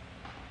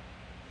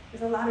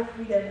 There's a lot of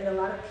freedom and a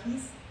lot of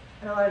peace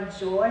and a lot of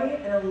joy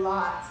and a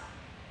lot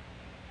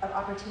of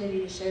opportunity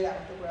to share that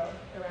with the world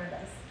around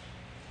us.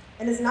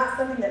 And it's not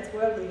something that's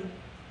worldly.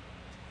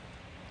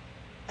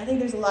 I think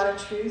there's a lot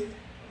of truth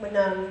when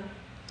John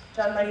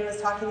Bunny was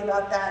talking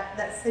about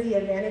that city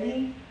of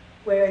vanity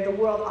where the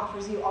world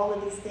offers you all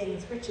of these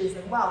things, riches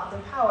and wealth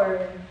and power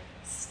and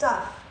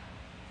stuff.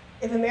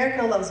 If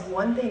America loves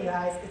one thing,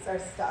 guys, it's our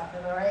stuff,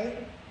 am I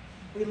right?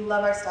 We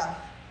love our stuff.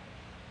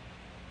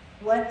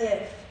 What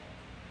if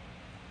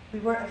we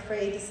weren't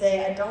afraid to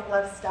say, I don't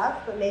love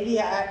stuff, but maybe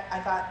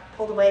I got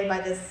pulled away by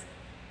this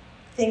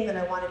thing that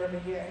I wanted over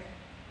here,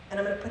 and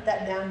I'm going to put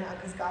that down now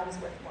because God is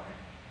worth more.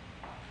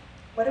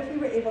 What if we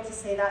were able to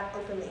say that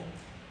openly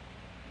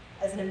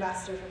as an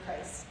ambassador for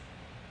Christ?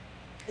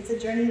 It's a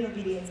journey of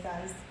obedience,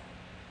 guys.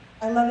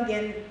 I love,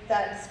 again,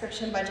 that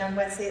description by John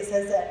Wesley. It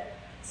says that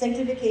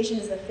sanctification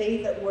is a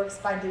faith that works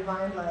by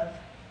divine love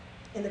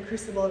in the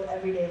crucible of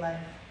everyday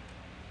life.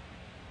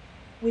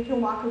 We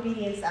can walk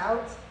obedience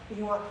out, we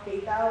can walk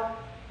faith out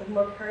with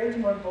more courage,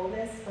 more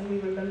boldness when we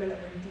remember that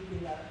we're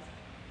deeply loved.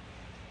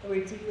 That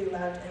we're deeply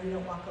loved and we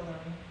don't walk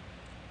alone.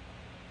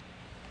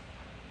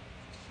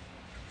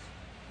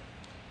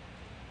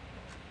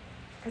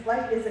 Because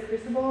life is a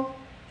crucible.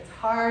 It's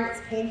hard,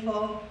 it's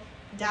painful.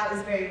 Doubt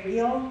is very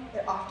real.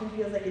 It often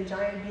feels like a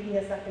giant beating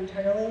us up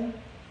internally.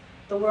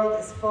 The world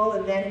is full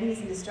of vanities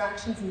and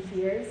distractions and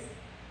fears.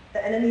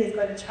 The enemy is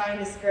going to try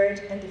and discourage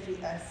and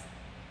defeat us.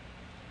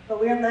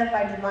 But we are led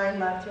by divine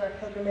love through our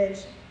pilgrimage,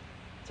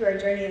 through our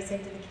journey of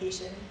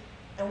sanctification.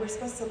 And we're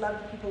supposed to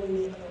love the people we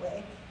meet on the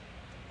way.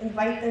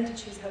 Invite them to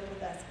choose hope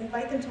with us.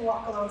 Invite them to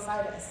walk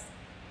alongside us.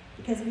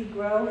 Because we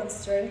grow in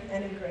strength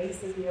and in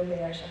grace as we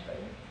obey our shepherd.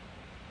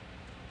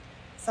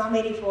 Psalm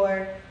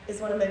 84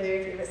 is one of my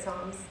very favorite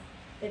psalms.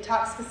 It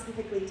talks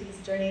specifically to this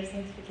journey of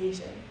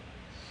sanctification.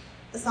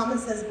 The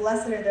psalmist says,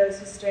 "Blessed are those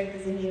whose strength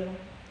is in you,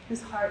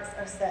 whose hearts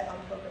are set on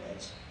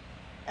pilgrimage.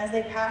 As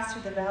they pass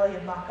through the valley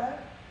of Baca,"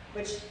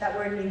 which that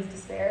word means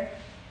despair,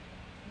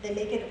 "they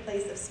make it a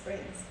place of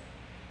springs.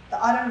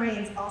 The autumn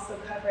rains also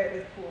cover it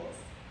with pools."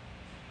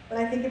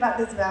 When I think about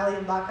this valley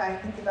of Baca, I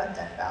think about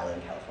Death Valley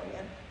in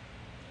California.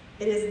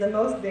 It is the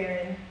most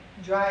barren,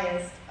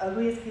 driest,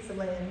 ugliest piece of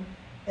land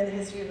in the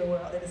history of the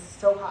world. It is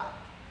so hot.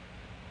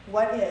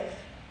 What if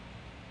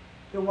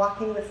you're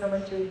walking with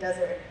someone through a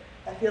desert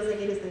that feels like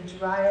it is the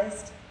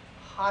driest,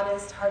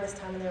 hottest, hardest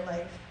time in their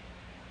life,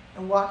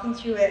 and walking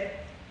through it,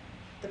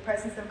 the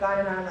presence of God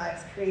in our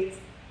lives creates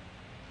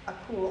a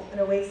pool, an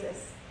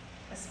oasis,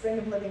 a spring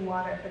of living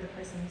water for the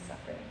person who's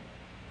suffering,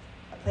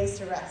 a place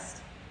to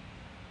rest.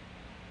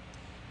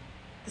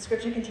 The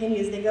scripture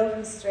continues, they go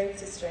from strength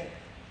to strength.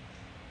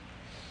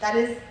 That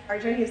is our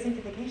journey of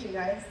sanctification,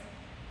 guys.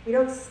 We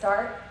don't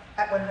start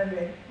at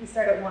 100, we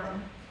start at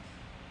 1.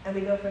 And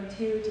we go from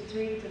 2 to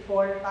 3 to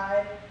 4 to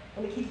 5,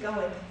 and we keep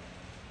going.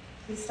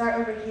 We start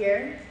over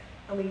here,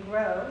 and we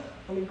grow,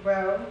 and we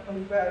grow, and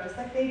we grow, just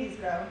like babies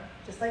grow,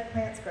 just like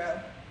plants grow.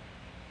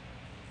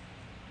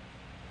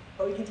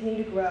 But we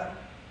continue to grow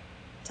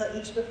till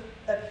each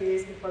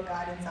appears before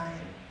God in Zion.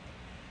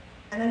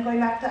 And then going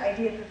back to the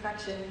idea of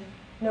perfection,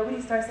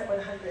 nobody starts at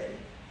 100.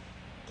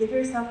 Give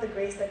yourself the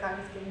grace that God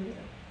has given you.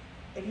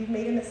 If you've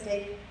made a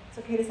mistake, it's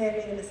okay to say I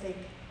made a mistake.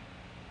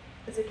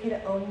 It's okay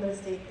to own the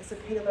mistake. It's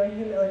okay to learn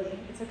humility.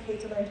 It's okay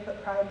to learn to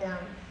put pride down.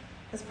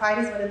 Because pride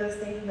is one of those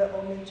things in the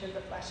old nature of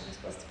the flesh that you're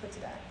supposed to put to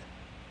death.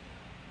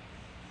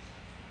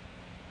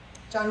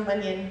 John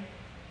Bunyan,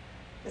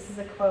 this is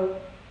a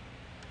quote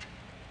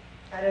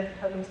out of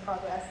Pilgrim's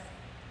Progress.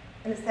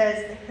 And it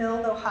says, "The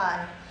hill, though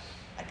high,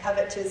 I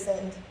covet to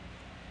ascend.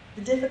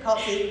 The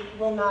difficulty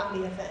will not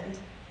me offend.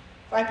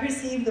 For I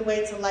perceive the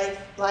way to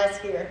life lies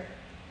here.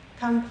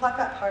 Come, pluck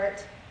up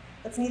heart,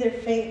 let's neither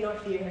faint nor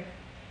fear.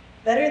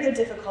 Better though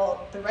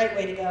difficult, the right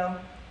way to go,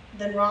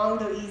 than wrong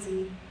though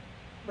easy,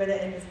 where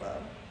the end is low."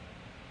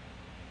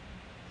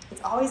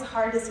 It's always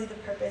hard to see the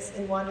purpose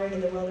in wandering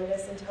in the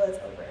wilderness until it's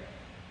over.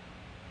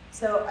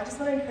 So I just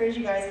want to encourage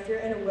you guys, if you're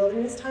in a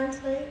wilderness time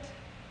tonight,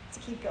 to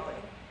keep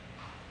going.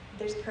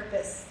 There's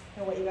purpose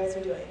in what you guys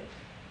are doing.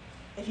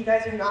 If you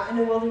guys are not in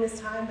a wilderness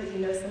time, but you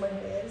know someone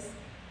who is,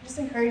 I just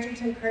encourage you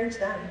to encourage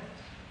them.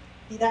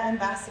 Be that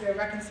ambassador of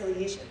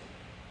reconciliation.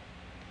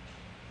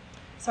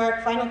 So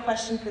our final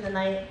question for the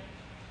night,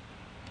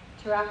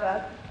 to wrap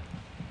up,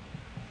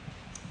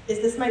 is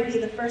this might be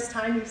the first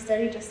time you've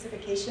studied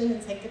justification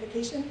and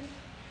sanctification.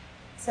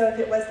 So if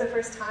it was the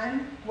first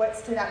time, what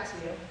stood out to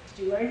you?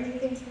 Did you learn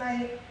anything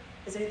tonight?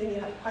 Is there anything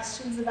you have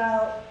questions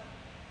about?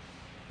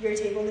 Your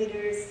table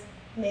leaders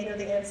may know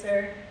the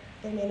answer,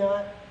 they may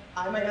not.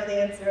 I might know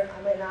the answer,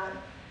 I might not.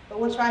 But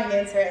we'll try and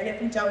answer it, and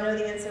if we don't know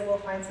the answer, we'll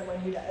find someone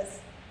who does.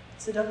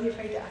 So don't be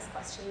afraid to ask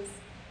questions.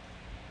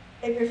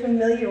 If you're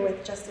familiar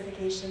with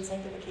justification,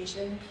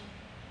 sanctification,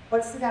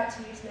 what stood out to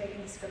you tonight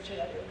in the scripture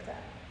that we looked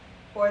at?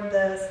 Or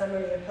the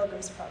summary of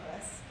Pilgrim's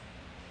Progress?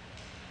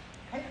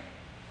 Okay?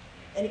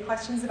 Any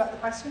questions about the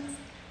questions?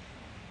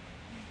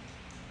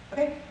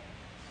 Okay.